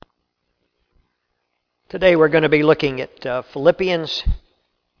Today we're going to be looking at Philippians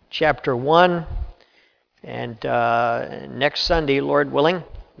chapter 1, and next Sunday, Lord willing,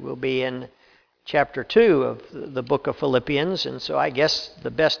 we'll be in chapter 2 of the book of Philippians, and so I guess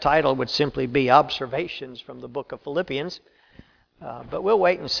the best title would simply be Observations from the book of Philippians, but we'll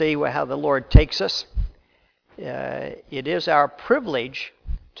wait and see how the Lord takes us. It is our privilege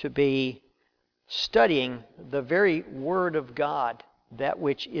to be studying the very Word of God, that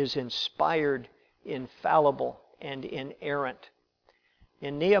which is inspired, infallible, and inerrant.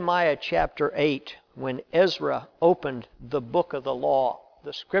 In Nehemiah chapter 8, when Ezra opened the book of the law,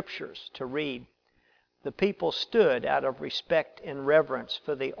 the scriptures, to read, the people stood out of respect and reverence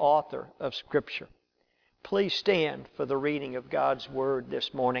for the author of Scripture. Please stand for the reading of God's Word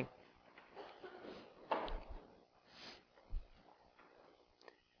this morning.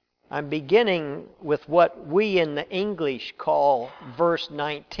 I'm beginning with what we in the English call verse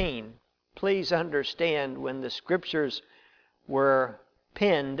 19. Please understand, when the Scriptures were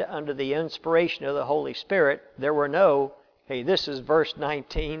penned under the inspiration of the Holy Spirit, there were no, hey, this is verse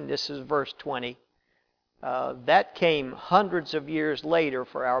 19, this is verse 20. That came hundreds of years later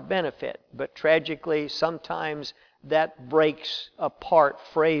for our benefit, but tragically, sometimes that breaks apart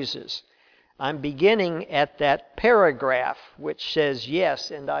phrases. I'm beginning at that paragraph which says,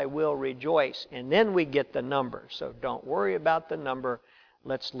 yes, and I will rejoice. And then we get the number. So don't worry about the number.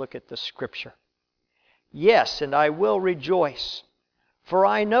 Let's look at the Scripture. Yes, and I will rejoice, for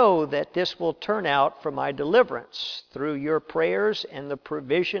I know that this will turn out for my deliverance through your prayers and the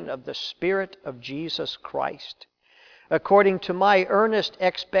provision of the Spirit of Jesus Christ, according to my earnest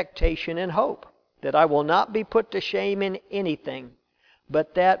expectation and hope, that I will not be put to shame in anything,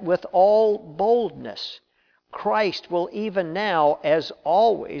 but that with all boldness Christ will even now, as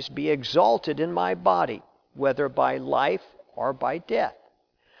always, be exalted in my body, whether by life or by death.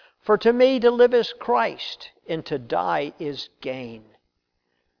 For to me to live is Christ, and to die is gain.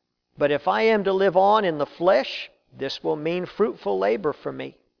 But if I am to live on in the flesh, this will mean fruitful labor for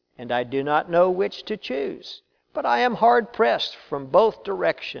me, and I do not know which to choose. But I am hard pressed from both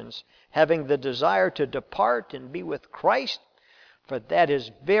directions, having the desire to depart and be with Christ, for that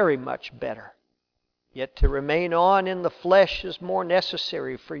is very much better. Yet to remain on in the flesh is more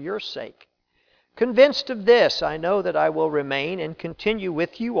necessary for your sake. Convinced of this, I know that I will remain and continue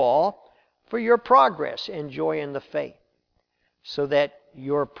with you all for your progress and joy in the faith, so that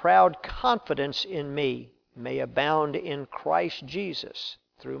your proud confidence in me may abound in Christ Jesus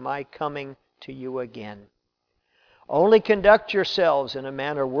through my coming to you again. Only conduct yourselves in a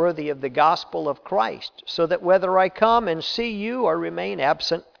manner worthy of the gospel of Christ, so that whether I come and see you or remain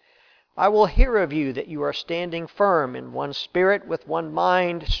absent, I will hear of you that you are standing firm in one spirit, with one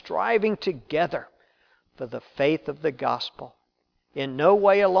mind, striving together for the faith of the gospel, in no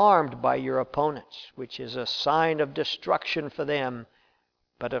way alarmed by your opponents, which is a sign of destruction for them,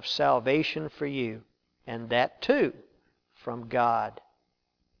 but of salvation for you, and that too from God.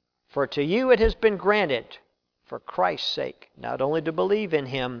 For to you it has been granted, for Christ's sake, not only to believe in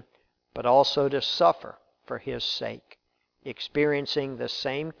Him, but also to suffer for His sake, experiencing the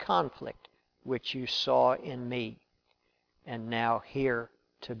same conflict which you saw in me, and now hear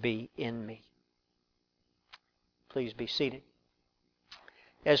to be in me. Please be seated.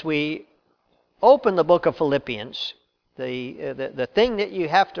 As we open the book of Philippians, the thing that you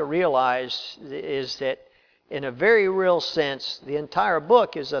have to realize is that, in a very real sense, the entire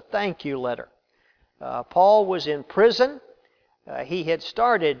book is a thank you letter. Paul was in prison. He had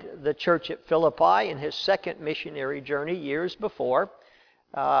started the church at Philippi in his second missionary journey years before,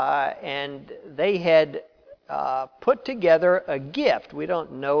 and they had put together a gift. We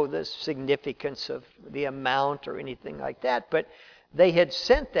don't know the significance of the amount or anything like that, but they had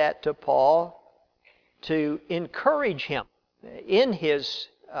sent that to Paul to encourage him in his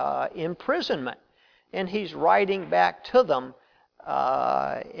imprisonment. And he's writing back to them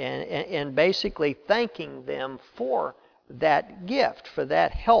and basically thanking them for that gift, for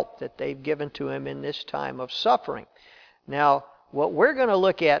that help that they've given to him in this time of suffering. Now, what we're going to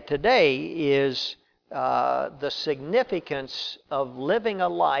look at today is the significance of living a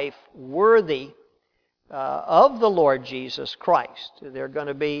life worthy of the Lord Jesus Christ. There are going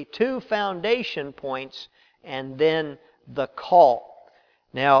to be two foundation points and then the call.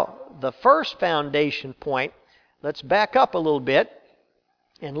 Now, the first foundation point, let's back up a little bit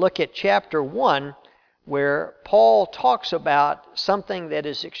and look at chapter 1, where Paul talks about something that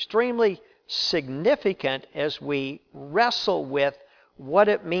is extremely significant as we wrestle with what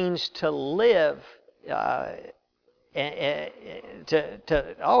it means to live. The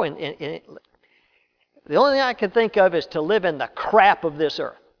only thing I can think of is to live in the crap of this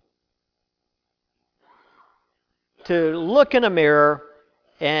earth. to look in a mirror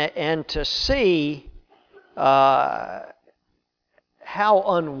and to see how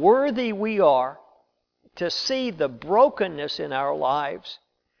unworthy we are, to see the brokenness in our lives,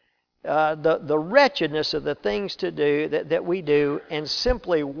 the wretchedness of the things to do that we do, and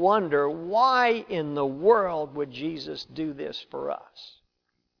simply wonder, why in the world would Jesus do this for us?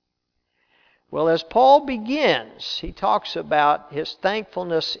 Well, as Paul begins, he talks about his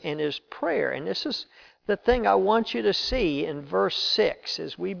thankfulness in his prayer. And this is the thing I want you to see in verse 6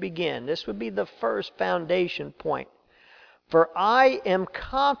 as we begin. This would be the first foundation point. For I am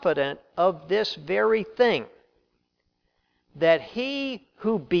confident of this very thing, that he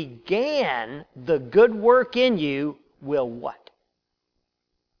who began the good work in you will what?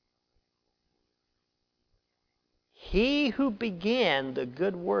 He who began the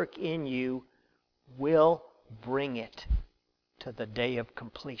good work in you will bring it to the day of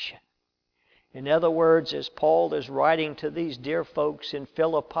completion. In other words, as Paul is writing to these dear folks in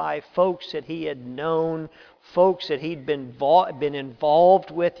Philippi, folks that he had known, folks that he'd been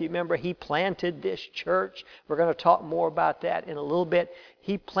involved with. You remember, he planted this church. We're going to talk more about that in a little bit.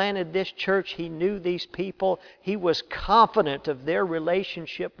 He planted this church. He knew these people. He was confident of their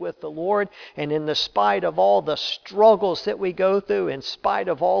relationship with the Lord. And in spite of all the struggles that we go through, in spite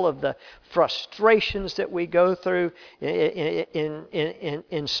of all of the frustrations that we go through,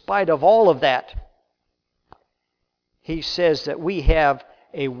 in spite of all of that, he says that we have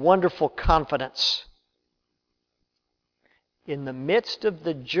a wonderful confidence. In the midst of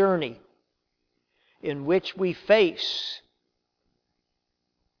the journey in which we face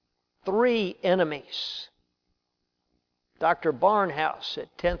 3 enemies. Dr. Barnhouse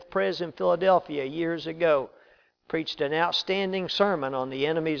at 10th Pres in Philadelphia years ago preached an outstanding sermon on the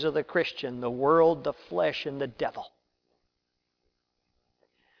enemies of the Christian, the world, the flesh, and the devil.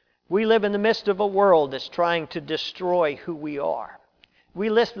 We live in the midst of a world that's trying to destroy who we are. We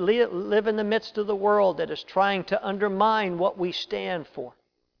live in the midst of the world that is trying to undermine what we stand for.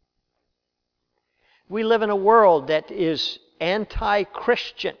 We live in a world that is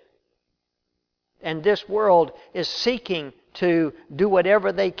anti-Christian. And this world is seeking to do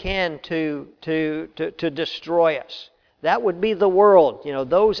whatever they can to destroy us. That would be the world,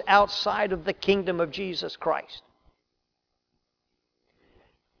 those outside of the kingdom of Jesus Christ.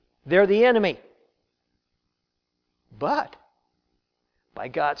 They're the enemy. But by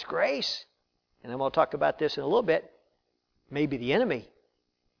God's grace, and I'm going to talk about this in a little bit, maybe the enemy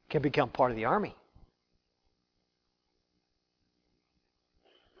can become part of the army.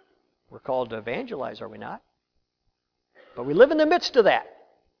 We're called to evangelize, are we not? But we live in the midst of that.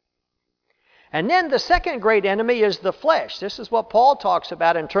 And then the second great enemy is the flesh. This is what Paul talks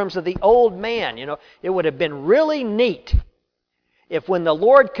about in terms of the old man. It would have been really neat if when the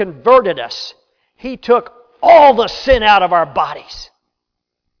Lord converted us, He took all the sin out of our bodies.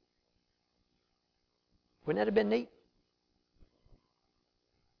 Wouldn't that have been neat?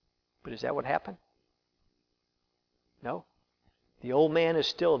 But is that what happened? No. The old man is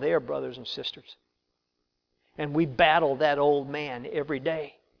still there, brothers and sisters. And we battle that old man every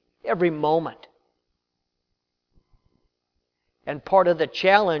day, every moment. And part of the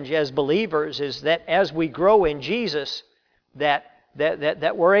challenge as believers is that as we grow in Jesus, that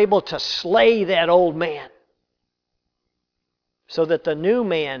we're able to slay that old man, so that the new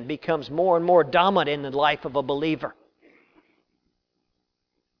man becomes more and more dominant in the life of a believer.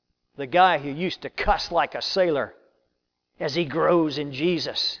 The guy who used to cuss like a sailor, as he grows in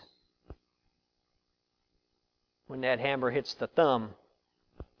Jesus, when that hammer hits the thumb,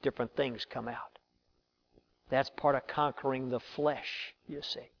 different things come out. That's part of conquering the flesh, you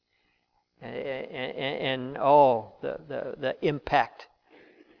see. And the impact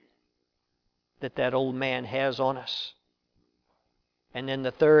that old man has on us. And then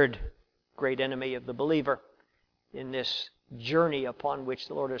the third great enemy of the believer in this journey upon which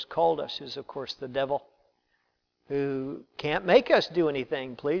the Lord has called us is, of course, the devil, who can't make us do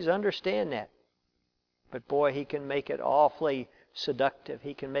anything. Please understand that. But boy, he can make it awfully seductive.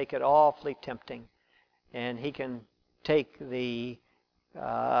 He can make it awfully tempting. And he can take the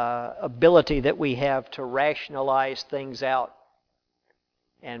ability that we have to rationalize things out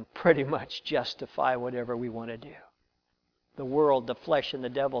and pretty much justify whatever we want to do. The world, the flesh, and the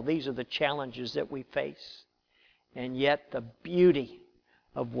devil, these are the challenges that we face. And yet the beauty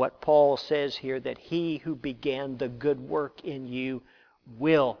of what Paul says here, that He who began the good work in you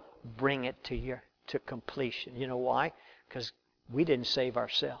will bring it to completion. You know why? Because we didn't save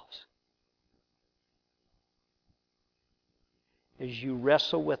ourselves. As you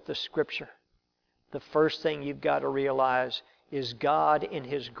wrestle with the Scripture, the first thing you've got to realize is God in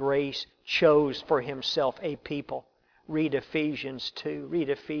His grace chose for Himself a people Read Ephesians 2. Read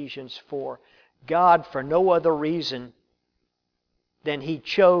Ephesians 4. God, for no other reason than He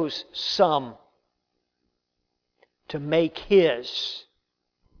chose some to make His,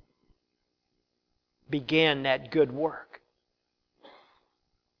 began that good work.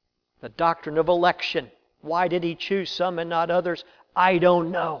 The doctrine of election. Why did He choose some and not others? I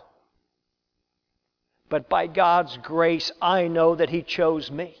don't know. But by God's grace, I know that He chose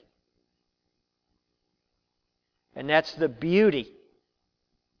me. And that's the beauty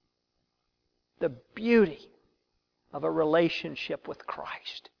of a relationship with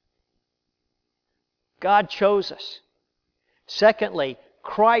Christ. God chose us. Secondly,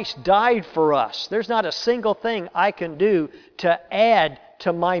 Christ died for us. There's not a single thing I can do to add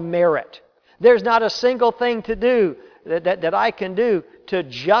to my merit. There's not a single thing to do that I can do to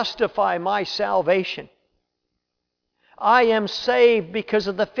justify my salvation. I am saved because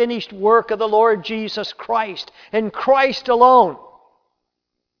of the finished work of the Lord Jesus Christ, and Christ alone.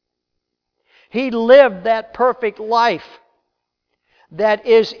 He lived that perfect life that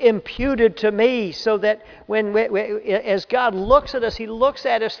is imputed to me, so that as God looks at us, He looks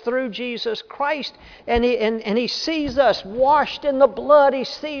at us through Jesus Christ, and He sees us washed in the blood. He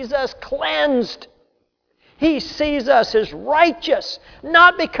sees us cleansed. He sees us as righteous,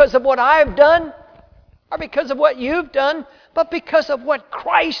 not because of what I've done or because of what you've done, but because of what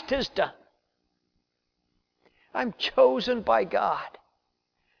Christ has done. I'm chosen by God.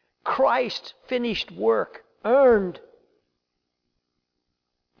 Christ's finished work earned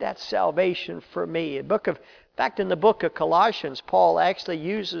that salvation for me. In fact, in the book of Colossians, Paul actually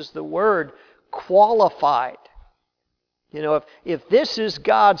uses the word qualified. You know, if this is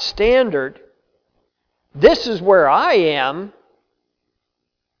God's standard, this is where I am,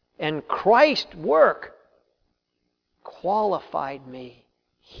 and Christ's work qualified me.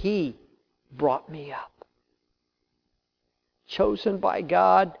 He brought me up. Chosen by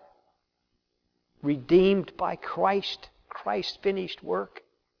God, redeemed by Christ, Christ's finished work.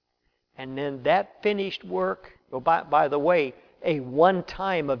 And then that finished work, by the way, a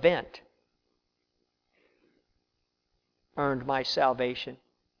one-time event, earned my salvation.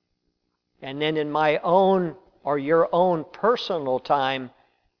 And then in my own or your own personal time,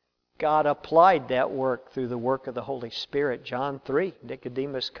 God applied that work through the work of the Holy Spirit. John 3,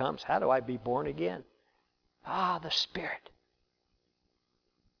 Nicodemus comes. How do I be born again? The Spirit.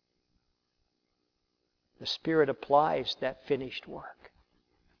 The Spirit applies that finished work.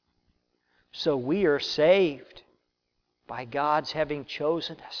 So we are saved by God's having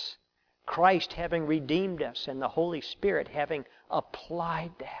chosen us, Christ having redeemed us, and the Holy Spirit having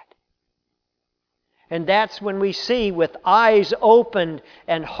applied that. And that's when we see, with eyes opened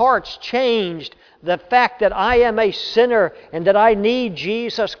and hearts changed, the fact that I am a sinner and that I need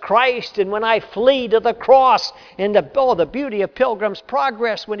Jesus Christ. And when I flee to the cross, and the beauty of Pilgrim's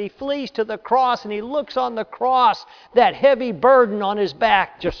Progress, when he flees to the cross and he looks on the cross, that heavy burden on his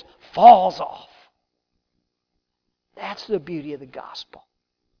back just falls off. That's the beauty of the gospel.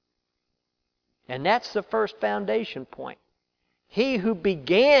 And that's the first foundation point. He who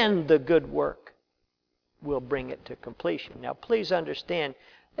began the good work will bring it to completion. Now, please understand,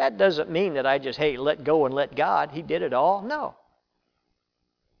 that doesn't mean that I just, let go and let God. He did it all. No.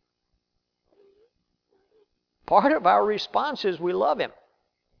 Part of our response is we love Him.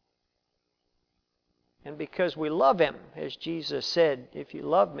 And because we love Him, as Jesus said, if you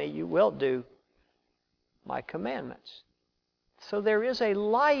love me, you will do my commandments. So there is a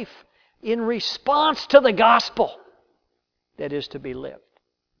life in response to the gospel that is to be lived.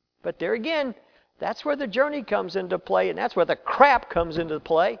 But there again, that's where the journey comes into play, and that's where the crap comes into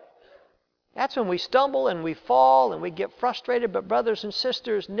play. That's when we stumble and we fall and we get frustrated. But brothers and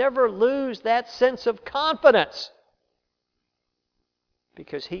sisters, never lose that sense of confidence.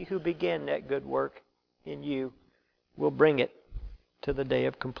 Because He who began that good work in you will bring it to the day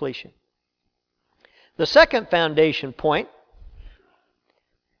of completion. The second foundation point,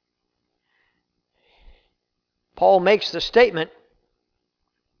 Paul makes the statement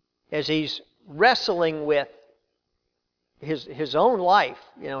as he's wrestling with his own life.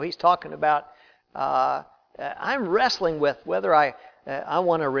 You know, he's talking about, I'm wrestling with whether I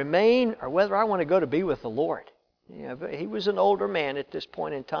want to remain or whether I want to go to be with the Lord. You know, but he was an older man at this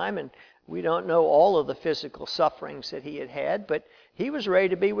point in time, and we don't know all of the physical sufferings that he had had, but he was ready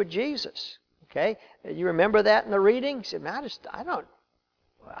to be with Jesus. Okay, you remember that in the reading? He said, "Man,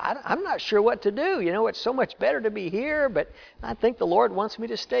 I'm not sure what to do. You know, it's so much better to be here, but I think the Lord wants me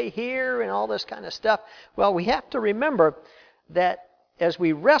to stay here," and all this kind of stuff. Well, we have to remember that as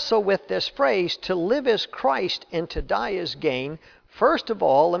we wrestle with this phrase, to live as Christ and to die as gain, First of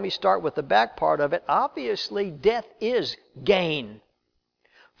all, let me start with the back part of it. Obviously, death is gain.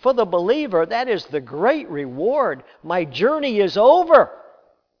 For the believer, that is the great reward. My journey is over.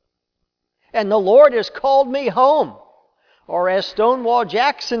 And the Lord has called me home. Or as Stonewall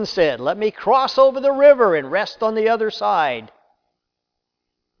Jackson said, let me cross over the river and rest on the other side.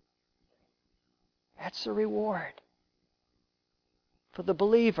 That's the reward for the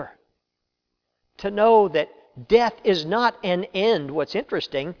believer. To know that death is not an end. What's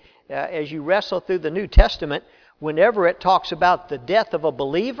interesting, as you wrestle through the New Testament, whenever it talks about the death of a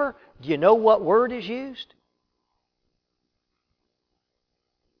believer, do you know what word is used?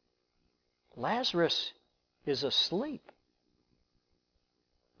 Lazarus is asleep.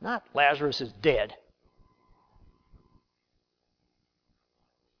 Not Lazarus is dead.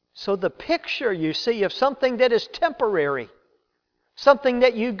 So the picture you see of something that is temporary, something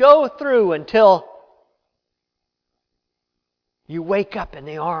that you go through until you wake up in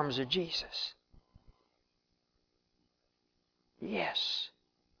the arms of Jesus. Yes.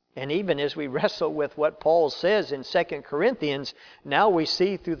 And even as we wrestle with what Paul says in 2 Corinthians, now we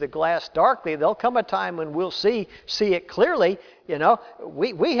see through the glass darkly. There'll come a time when we'll see it clearly. You know,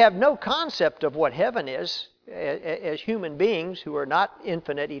 we have no concept of what heaven is as human beings who are not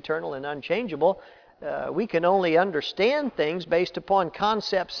infinite, eternal, and unchangeable. We can only understand things based upon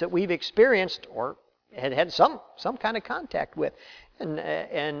concepts that we've experienced or had some kind of contact with.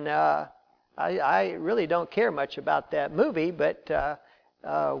 And I really don't care much about that movie, but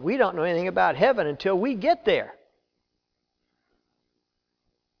we don't know anything about heaven until we get there.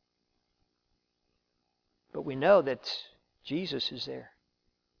 But we know that Jesus is there.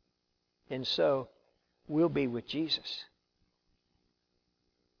 And so we'll be with Jesus.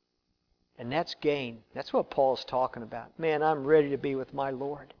 And that's gain. That's what Paul's talking about. Man, I'm ready to be with my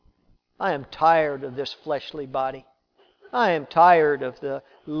Lord. I am tired of this fleshly body. I am tired of the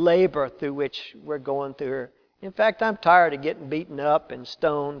labor through which we're going through here. In fact, I'm tired of getting beaten up and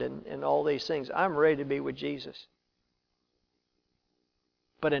stoned and all these things. I'm ready to be with Jesus.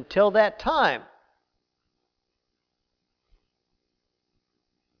 But until that time,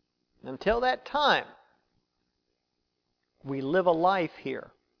 we live a life here.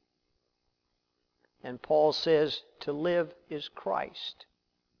 And Paul says to live is Christ.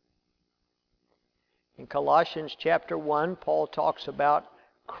 In Colossians chapter 1, Paul talks about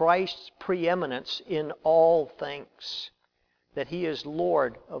Christ's preeminence in all things, that He is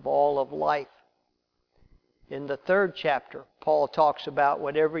Lord of all of life. In the 3rd chapter, Paul talks about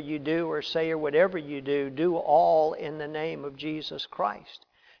whatever you do or say or whatever you do all in the name of Jesus Christ.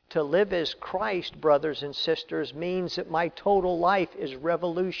 To live as Christ, brothers and sisters, means that my total life is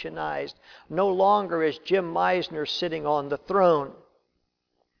revolutionized. No longer is Jim Meisner sitting on the throne,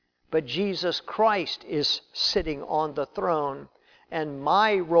 but Jesus Christ is sitting on the throne. And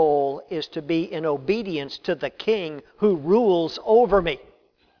my role is to be in obedience to the King who rules over me.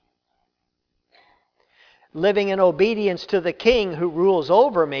 Living in obedience to the King who rules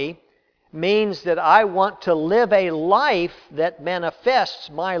over me means that I want to live a life that manifests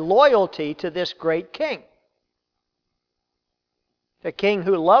my loyalty to this great King. A King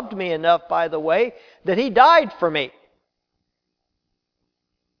who loved me enough, by the way, that He died for me.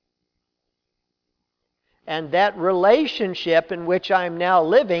 And that relationship in which I'm now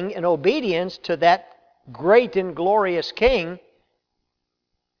living in obedience to that great and glorious King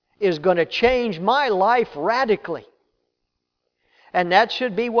is going to change my life radically. And that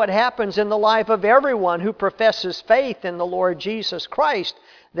should be what happens in the life of everyone who professes faith in the Lord Jesus Christ,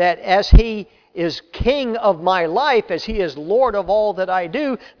 that as He is King of my life, as He is Lord of all that I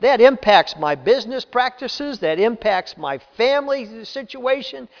do, that impacts my business practices, that impacts my family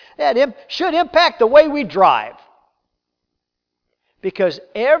situation, that should impact the way we drive. Because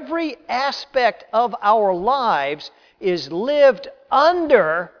every aspect of our lives is lived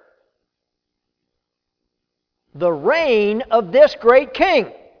under the reign of this great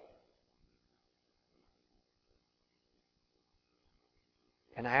King.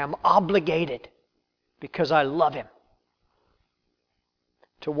 And I am obligated, because I love Him,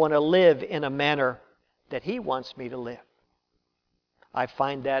 to want to live in a manner that He wants me to live. I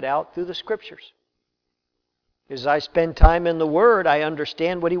find that out through the Scriptures. As I spend time in the Word, I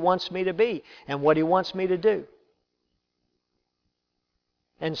understand what He wants me to be and what He wants me to do.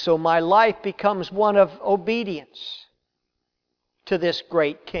 And so my life becomes one of obedience to this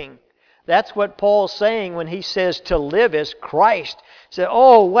great King. That's what Paul's saying when he says to live is Christ. He said,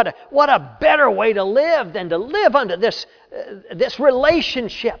 oh, what a better way to live than to live under this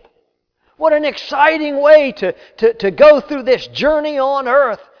relationship. What an exciting way to go through this journey on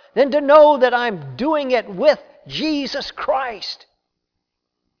earth than to know that I'm doing it with Jesus Christ.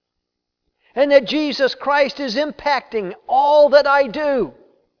 and that Jesus Christ is impacting all that I do,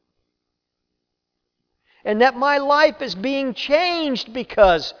 and that my life is being changed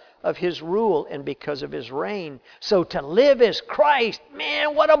because of His rule and because of His reign. So to live as Christ,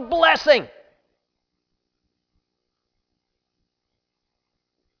 man, what a blessing!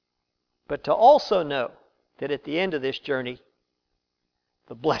 But to also know that at the end of this journey,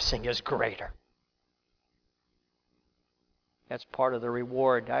 the blessing is greater. That's part of the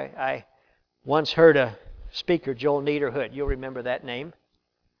reward. I once heard a speaker, Joel Niederhood, you'll remember that name,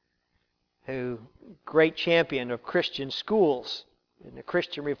 who great champion of Christian schools in the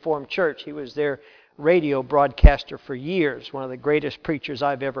Christian Reformed Church. He was their radio broadcaster for years, one of the greatest preachers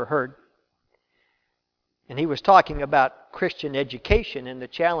I've ever heard. And he was talking about Christian education and the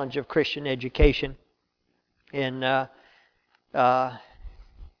challenge of Christian education. And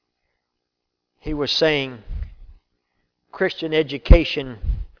he was saying Christian education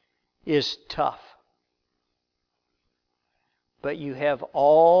is tough, but you have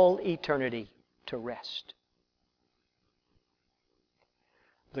all eternity to rest.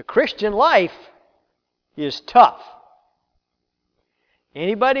 The Christian life is tough.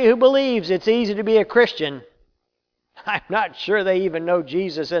 Anybody who believes it's easy to be a Christian, I'm not sure they even know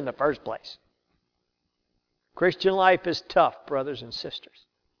Jesus in the first place. Christian life is tough, brothers and sisters.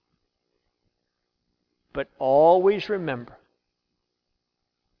 But always remember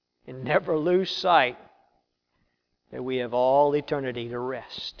and never lose sight that we have all eternity to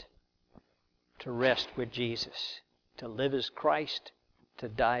rest with Jesus, to live as Christ, to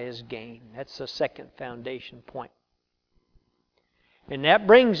die as gain. That's the second foundation point. And that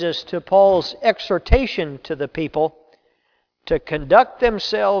brings us to Paul's exhortation to the people to conduct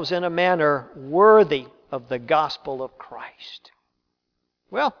themselves in a manner worthy of the gospel of Christ.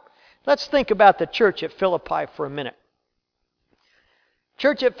 Well, let's think about the church at Philippi for a minute.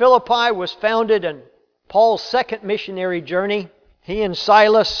 Church at Philippi was founded in Paul's second missionary journey. He and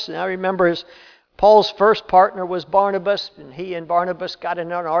Silas, I remember Paul's first partner was Barnabas, and he and Barnabas got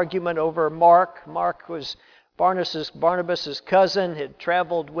in an argument over Mark. Mark was Barnabas' cousin, had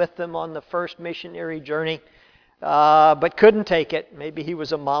traveled with them on the first missionary journey, but couldn't take it. Maybe he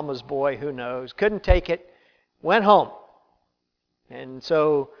was a mama's boy, who knows. Couldn't take it, went home. And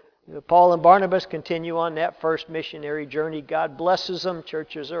so Paul and Barnabas continue on that first missionary journey. God blesses them.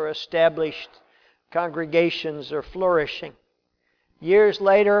 Churches are established. Congregations are flourishing. Years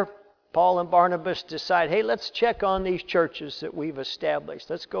later, Paul and Barnabas decide, hey, let's check on these churches that we've established.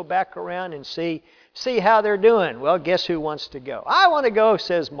 Let's go back around and see how they're doing. Well, guess who wants to go? I want to go,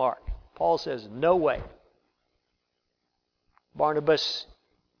 says Mark. Paul says, no way. Barnabas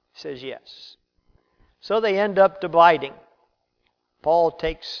says yes. So they end up dividing. Paul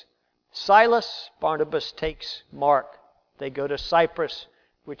takes Silas, Barnabas takes Mark. They go to Cyprus,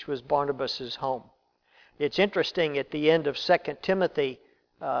 which was Barnabas' home. It's interesting, at the end of 2 Timothy,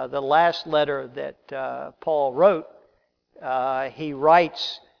 the last letter that Paul wrote, he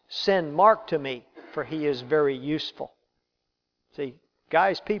writes, send Mark to me, for he is very useful. See,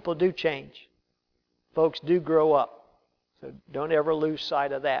 guys, people do change. Folks do grow up. So don't ever lose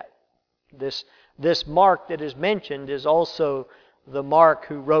sight of that. This Mark that is mentioned is also the Mark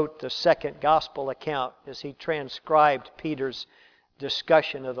who wrote the second gospel account as he transcribed Peter's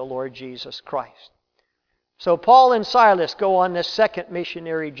discussion of the Lord Jesus Christ. So Paul and Silas go on this second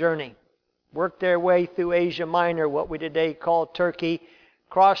missionary journey, worked their way through Asia Minor, what we today call Turkey,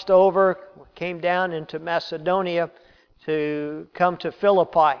 crossed over, came down into Macedonia to come to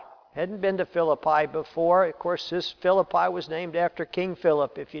Philippi. Hadn't been to Philippi before. Of course, this Philippi was named after King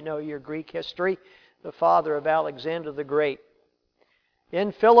Philip, if you know your Greek history, the father of Alexander the Great.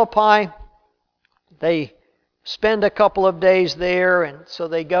 In Philippi, they spend a couple of days there, and so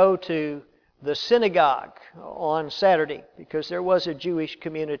they go to the synagogue on Saturday because there was a Jewish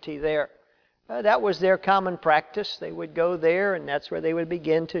community there. That was their common practice. They would go there, and that's where they would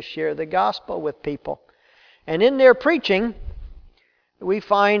begin to share the gospel with people. And in their preaching, we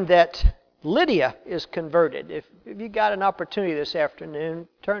find that Lydia is converted. If you got an opportunity this afternoon,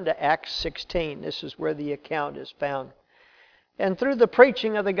 turn to Acts 16. This is where the account is found. And through the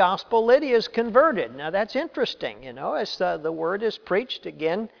preaching of the gospel, Lydia is converted. Now that's interesting, as the word is preached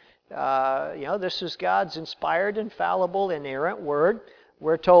again. This is God's inspired, infallible, inerrant word.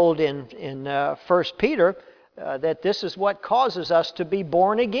 We're told in 1 Peter that this is what causes us to be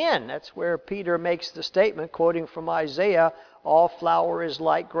born again. That's where Peter makes the statement, quoting from Isaiah, all flower is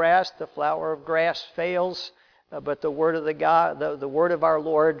like grass, the flower of grass fails, but the word of the word of our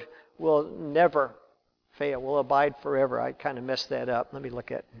Lord will never fail, will abide forever. I kind of messed that up. Let me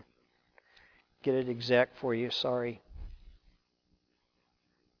get it exact for you. Sorry.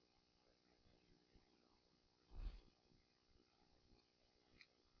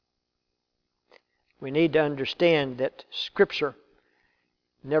 We need to understand that Scripture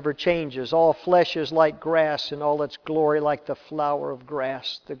never changes. All flesh is like grass, and all its glory like the flower of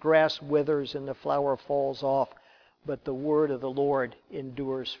grass. The grass withers and the flower falls off, but the word of the Lord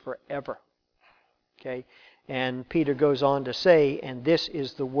endures forever. Okay? And Peter goes on to say, and this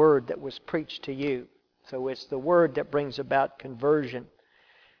is the word that was preached to you. So it's the word that brings about conversion.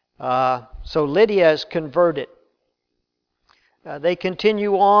 So Lydia is converted. They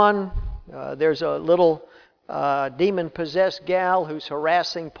continue on. There's a little demon-possessed gal who's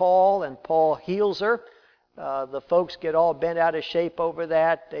harassing Paul, and Paul heals her. The folks get all bent out of shape over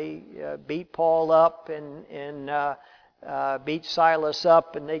that. They beat Paul up and beat Silas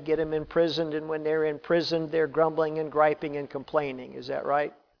up, and they get him imprisoned. And when they're imprisoned, they're grumbling and griping and complaining. Is that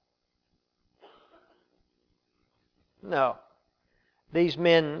right? No. These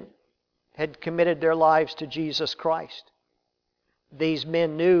men had committed their lives to Jesus Christ. These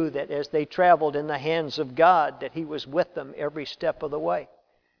men knew that as they traveled in the hands of God, that He was with them every step of the way.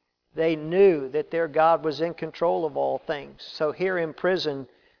 They knew that their God was in control of all things. So here in prison,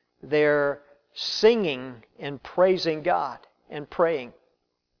 they're singing and praising God and praying.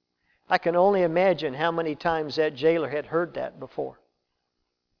 I can only imagine how many times that jailer had heard that before.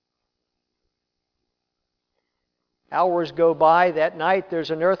 Hours go by. That night there's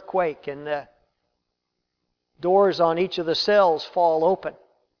an earthquake, and the doors on each of the cells fall open.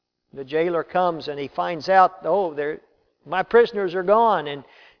 The jailer comes and he finds out, my prisoners are gone. And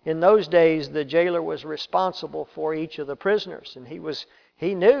in those days, the jailer was responsible for each of the prisoners. And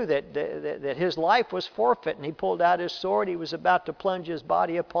he knew that his life was forfeit. And he pulled out his sword. He was about to plunge his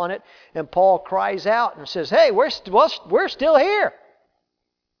body upon it. And Paul cries out and says, "Hey, we're still here."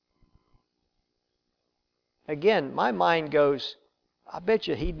 Again, my mind goes, I bet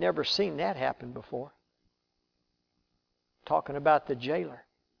you he'd never seen that happen before. Talking about the jailer.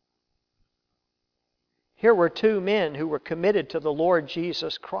 Here were two men who were committed to the Lord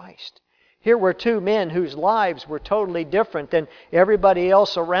Jesus Christ. Here were two men whose lives were totally different than everybody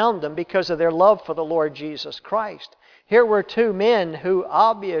else around them because of their love for the Lord Jesus Christ. Here were two men who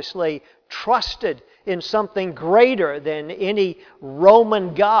obviously trusted in something greater than any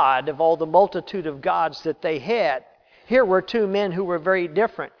Roman god of all the multitude of gods that they had. Here were two men who were very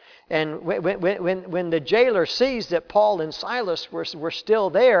different. And when the jailer sees that Paul and Silas were still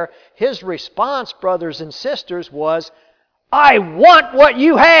there, his response, brothers and sisters, was, "I want what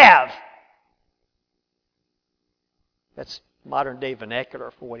you have." That's modern day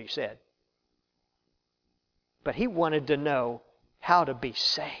vernacular for what he said. But he wanted to know how to be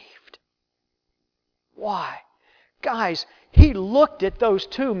saved. Why? Guys, he looked at those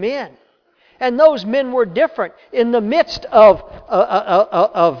two men. And those men were different in the midst of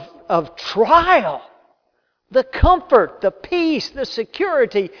trial. The comfort, the peace, the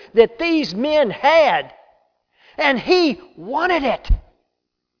security that these men had. And he wanted it.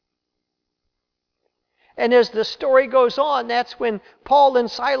 And as the story goes on, that's when Paul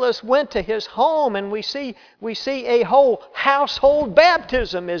and Silas went to his home, and we see a whole household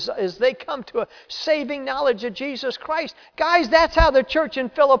baptism as they come to a saving knowledge of Jesus Christ. Guys, that's how the church in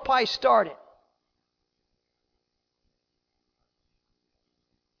Philippi started.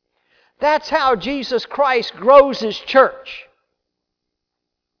 That's how Jesus Christ grows His church.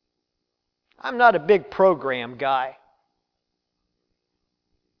 I'm not a big program guy.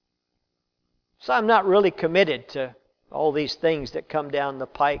 So I'm not really committed to all these things that come down the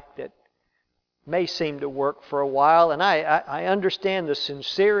pike that may seem to work for a while. And I understand the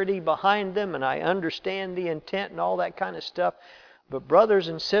sincerity behind them, and I understand the intent and all that kind of stuff. But brothers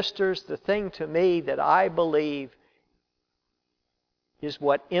and sisters, the thing to me that I believe is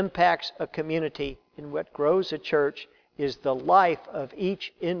what impacts a community and what grows a church is the life of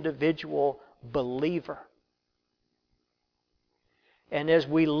each individual believer. And as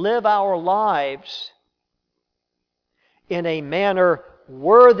we live our lives in a manner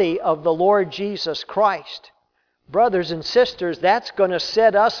worthy of the Lord Jesus Christ, brothers and sisters, that's going to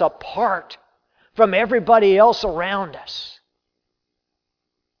set us apart from everybody else around us.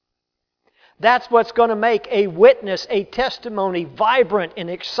 That's what's going to make a witness, a testimony, vibrant and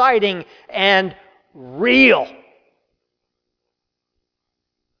exciting and real.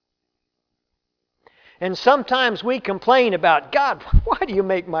 And sometimes we complain about, "God, why do you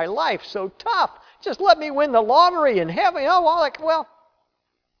make my life so tough? Just let me win the lottery and heaven." Well,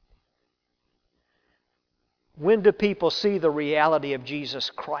 when do people see the reality of Jesus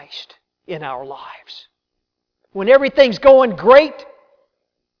Christ in our lives? When everything's going great?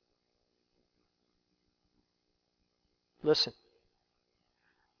 Listen,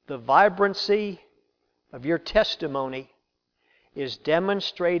 the vibrancy of your testimony is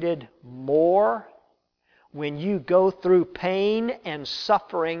demonstrated more when you go through pain and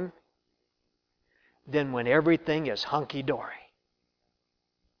suffering than when everything is hunky-dory.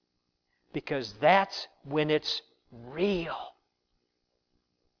 Because that's when it's real.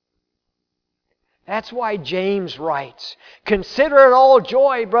 That's why James writes, "Consider it all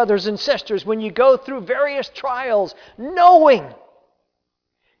joy, brothers and sisters, when you go through various trials, knowing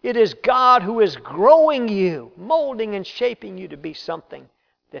it is God who is growing you, molding and shaping you to be something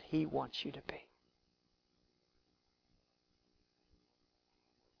that He wants you to be."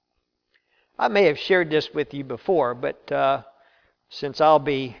 I may have shared this with you before, but since I'll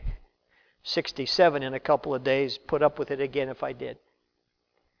be 67 in a couple of days, put up with it again if I did.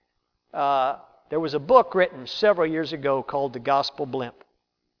 There was a book written several years ago called The Gospel Blimp.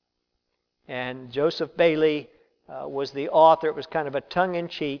 And Joseph Bailey was the author. It was kind of a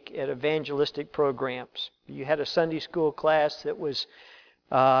tongue-in-cheek at evangelistic programs. You had a Sunday school class that was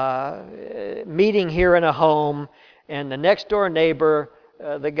meeting here in a home, and the next door neighbor,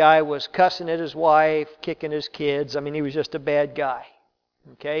 the guy was cussing at his wife, kicking his kids. I mean, he was just a bad guy.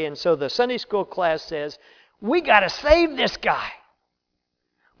 Okay, and so the Sunday school class says, "We got to save this guy."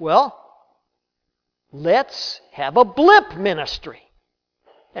 Well, let's have a blimp ministry.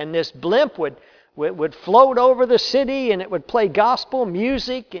 And this blimp would float over the city, and it would play gospel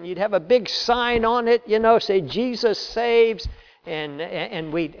music, and you'd have a big sign on it, say "Jesus saves,"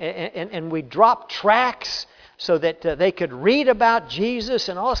 and we drop tracts so that they could read about Jesus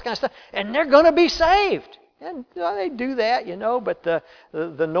and all this kind of stuff, and they're going to be saved. And they do that, but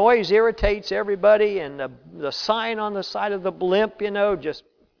the noise irritates everybody, and the sign on the side of the blimp, just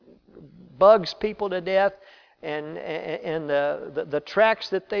bugs people to death, and the tracks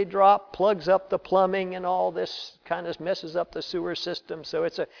that they drop plugs up the plumbing, and all this kind of messes up the sewer system. So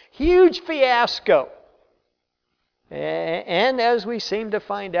it's a huge fiasco. And as we seem to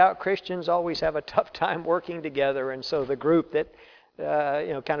find out, Christians always have a tough time working together, and so the group that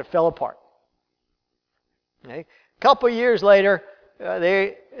kind of fell apart. Okay. A couple of years later,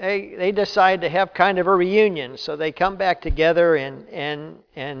 they decide to have kind of a reunion. So they come back together, and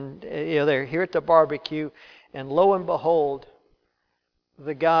they're here at the barbecue, and lo and behold,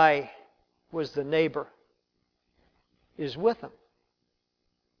 the guy was the neighbor is with them.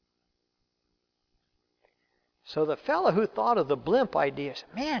 So the fellow who thought of the blimp idea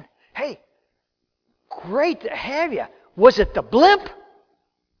said, "Man, hey, great to have you. Was it the blimp?"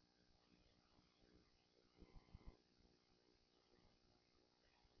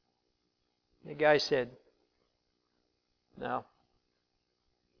 The guy said, "No.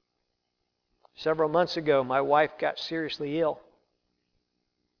 Several months ago, my wife got seriously ill.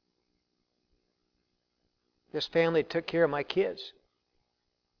 This family took care of my kids.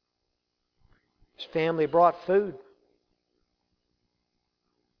 This family brought food.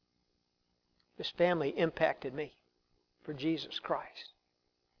 This family impacted me for Jesus Christ.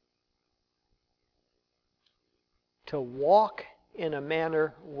 To walk in a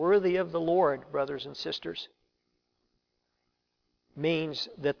manner worthy of the Lord, brothers and sisters, means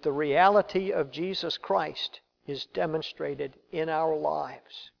that the reality of Jesus Christ is demonstrated in our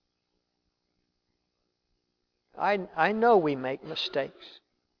lives. I know we make mistakes.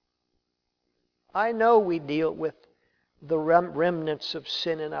 I know we deal with the remnants of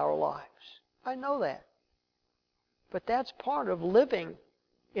sin in our lives. I know that. But that's part of living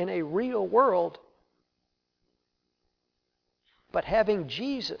in a real world, but having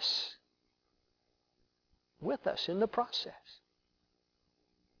Jesus with us in the process.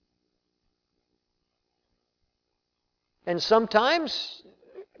 And sometimes,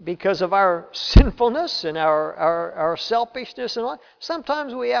 because of our sinfulness and our selfishness and all,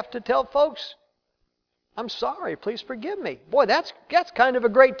 sometimes we have to tell folks, "I'm sorry, please forgive me." Boy, that's kind of a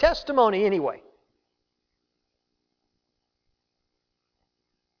great testimony anyway.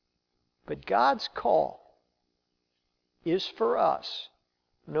 But God's call is for us,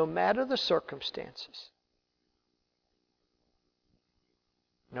 no matter the circumstances.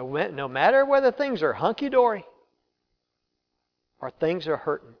 No matter whether things are hunky-dory or things are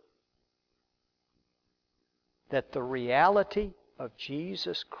hurting, that the reality of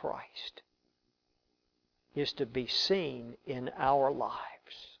Jesus Christ is to be seen in our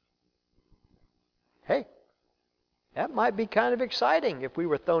lives. Hey, that might be kind of exciting if we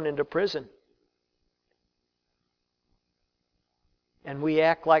were thrown into prison and we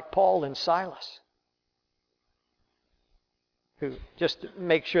act like Paul and Silas, who, just to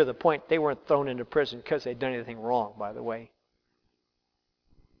make sure the point, they weren't thrown into prison because they'd done anything wrong, by the way.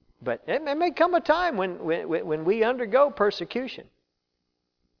 But it may come a time when we undergo persecution,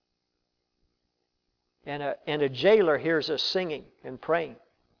 and a jailer hears us singing and praying.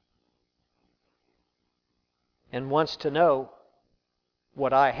 and wants to know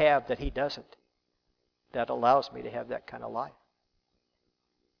what I have that he doesn't. That allows me to have that kind of life.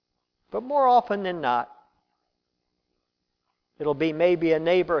 But more often than not, it'll be maybe a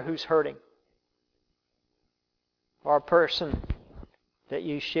neighbor who's hurting, or a person that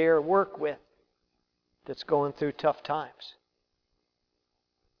you share work with that's going through tough times.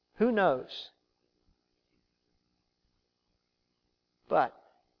 Who knows? But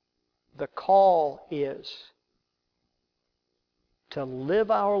the call is to live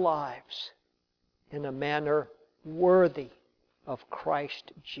our lives in a manner worthy of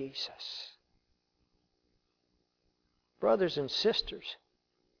Christ Jesus. Brothers and sisters,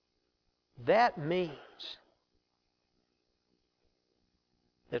 that means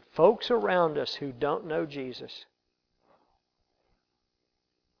that folks around us who don't know Jesus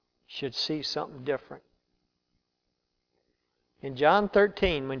should see something different. In John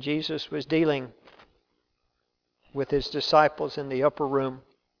 13, when Jesus was dealing with his disciples in the upper room,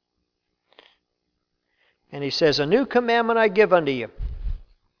 and he says, "A new commandment I give unto you,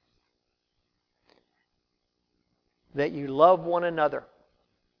 that you love one another,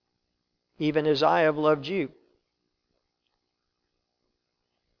 even as I have loved you.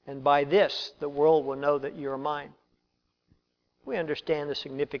 And by this the world will know that you are mine." We understand the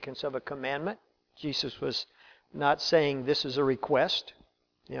significance of a commandment. Jesus was not saying this is a request.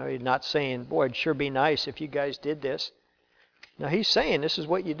 He's not saying, boy, it'd sure be nice if you guys did this. No, he's saying this is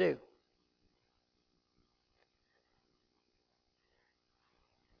what you do.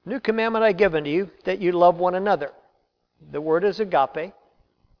 New commandment I give unto you, that you love one another. The word is agape,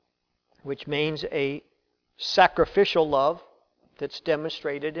 which means a sacrificial love that's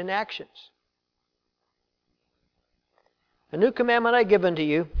demonstrated in actions. A new commandment I give unto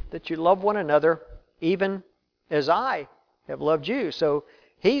you, that you love one another, even as I have loved you. So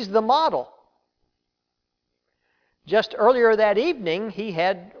he's the model. Just earlier that evening, he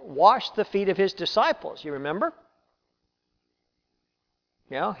had washed the feet of his disciples. You remember?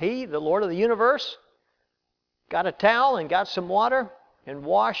 He, the Lord of the universe, got a towel and got some water and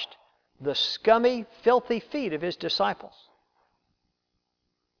washed the scummy, filthy feet of his disciples.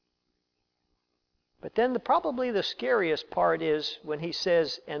 But then probably the scariest part is when he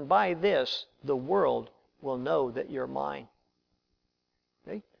says, "And by this the world will know that you're mine."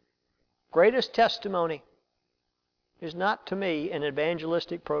 Okay? Greatest testimony is not, to me, an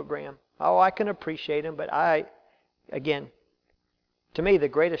evangelistic program. Oh, I can appreciate them, but to me, the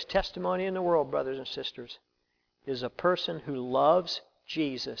greatest testimony in the world, brothers and sisters, is a person who loves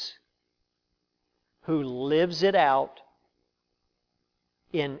Jesus, who lives it out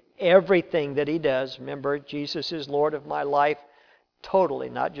in everything that he does. Remember, Jesus is Lord of my life totally,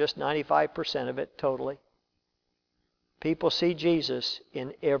 not just 95% of it, totally. People see Jesus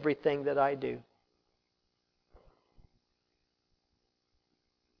in everything that I do.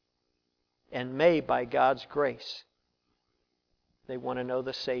 And may, by God's grace, they want to know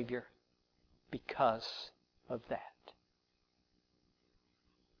the Savior because of that.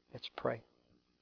 Let's pray.